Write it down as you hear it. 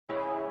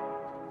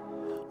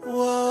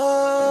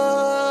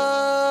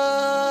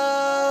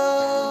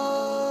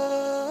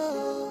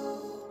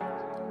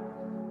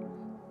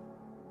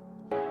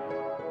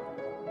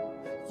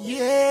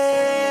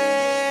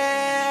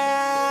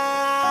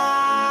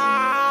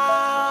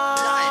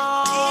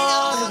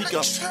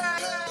go.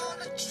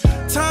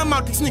 Time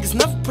out, these niggas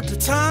never put the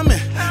time in.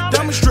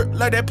 Diamond strip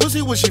like that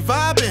pussy when she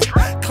vibing.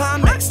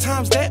 Climax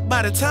times that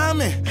by the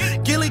timing.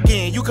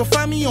 Gilligan, you can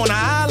find me on the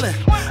island.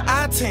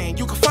 I-10,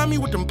 you can find me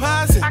with them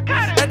posits.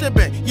 At the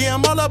bank, yeah,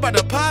 I'm all about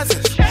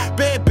deposits.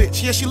 Bad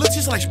bitch, yeah, she looks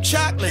just like some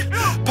chocolate.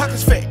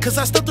 Pockets fat, cause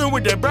I stuffed her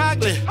with that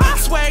broccoli.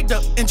 Swagged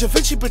up, in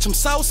Givenchy, bitch, I'm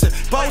saucing.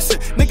 Bossing,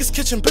 niggas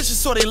kitchen bitches,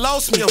 so they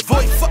lost me.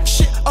 Avoid fuck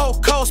shit, all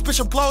cost, bitch,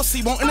 I'm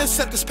glossy. Won't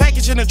intercept this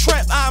package in the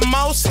trap, I'm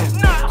mousing.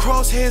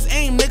 Crosshairs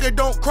aim, nigga,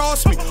 don't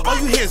cross me. All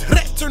you hear is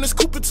rat, turn this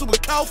coupe into a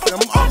coffin.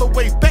 I'm all the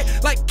way back,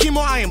 like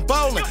chemo, I am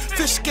ballin'.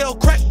 Fish scale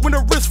crack when the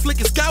wrist flick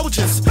is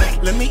gouges.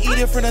 Let me eat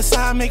it from the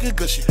side, make it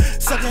gushy.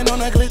 Sucking on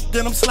that glit,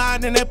 then I'm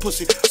sliding in that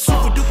pussy.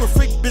 Super duper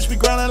freak, bitch, be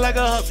grinding like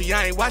a huffy.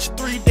 I ain't watched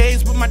 3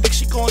 days, but my dick,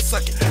 she gon'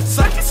 suck it.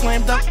 Suck it,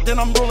 slam dunk, then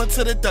I'm rolling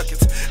to the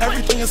ducats.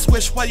 Everything is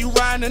swish while you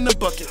riding in the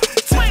bucket.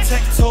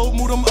 Tic-tac-toe,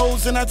 move them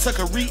O's and I tuck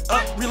a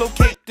re-up,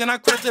 relocate, then I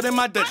crashed it in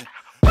my dungeon.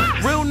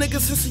 Real nigga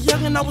since a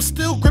youngin', I was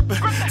still grippin'.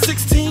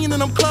 16 in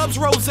them clubs,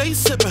 rosé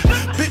sippin'.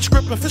 Bitch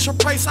grippin', Fisher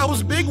Price, I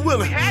was big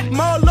willin'.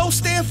 Marlowe,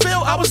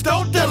 Stanfield, I was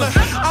dope dealin'.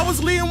 I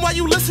was leading while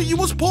you listen, you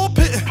was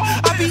pulpittin'.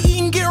 I be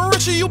eating, getting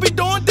richer, you be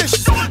doing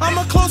dishes. I'm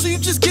a closer, you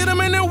just get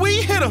 'em and then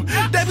we hit 'em.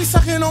 They be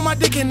sucking on my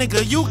dick and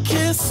nigga, you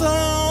kiss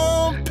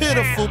 'em.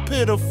 Pitiful,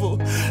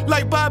 pitiful.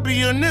 Like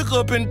Bobby, a nigga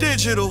up in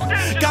digital.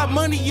 Got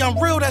money, I'm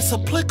real, that's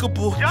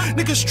applicable.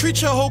 Niggas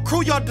treat your whole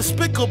crew, y'all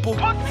despicable.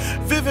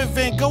 Vivid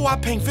Van Gogh, I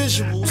paint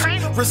visuals.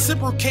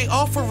 Reciprocate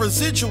off of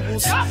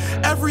residuals.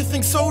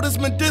 Everything sold is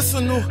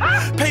medicinal.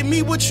 Pay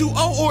me what you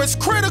owe or it's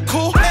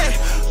critical. Hey,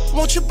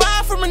 won't you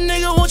buy from a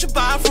nigga? Won't you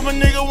buy from a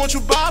nigga? Won't you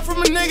buy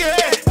from a nigga?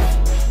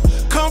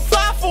 Hey, come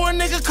fly for a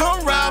nigga,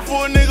 come ride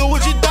for a nigga.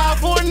 Would you die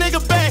for a nigga,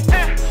 babe?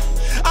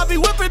 I be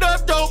whipping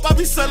up dope, I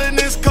be selling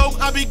this coke,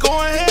 I be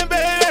going ham,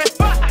 baby.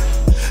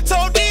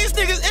 Told these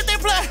niggas if they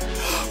play,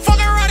 fuck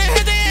around and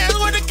hit their ass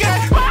with the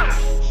game.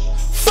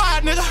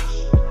 Fire,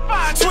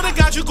 nigga. Swear to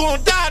God, you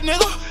gon' die,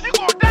 nigga.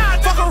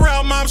 Fuck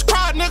around, moms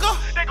cry, nigga.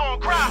 They gon'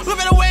 cry. Look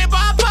at the way,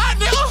 Bob.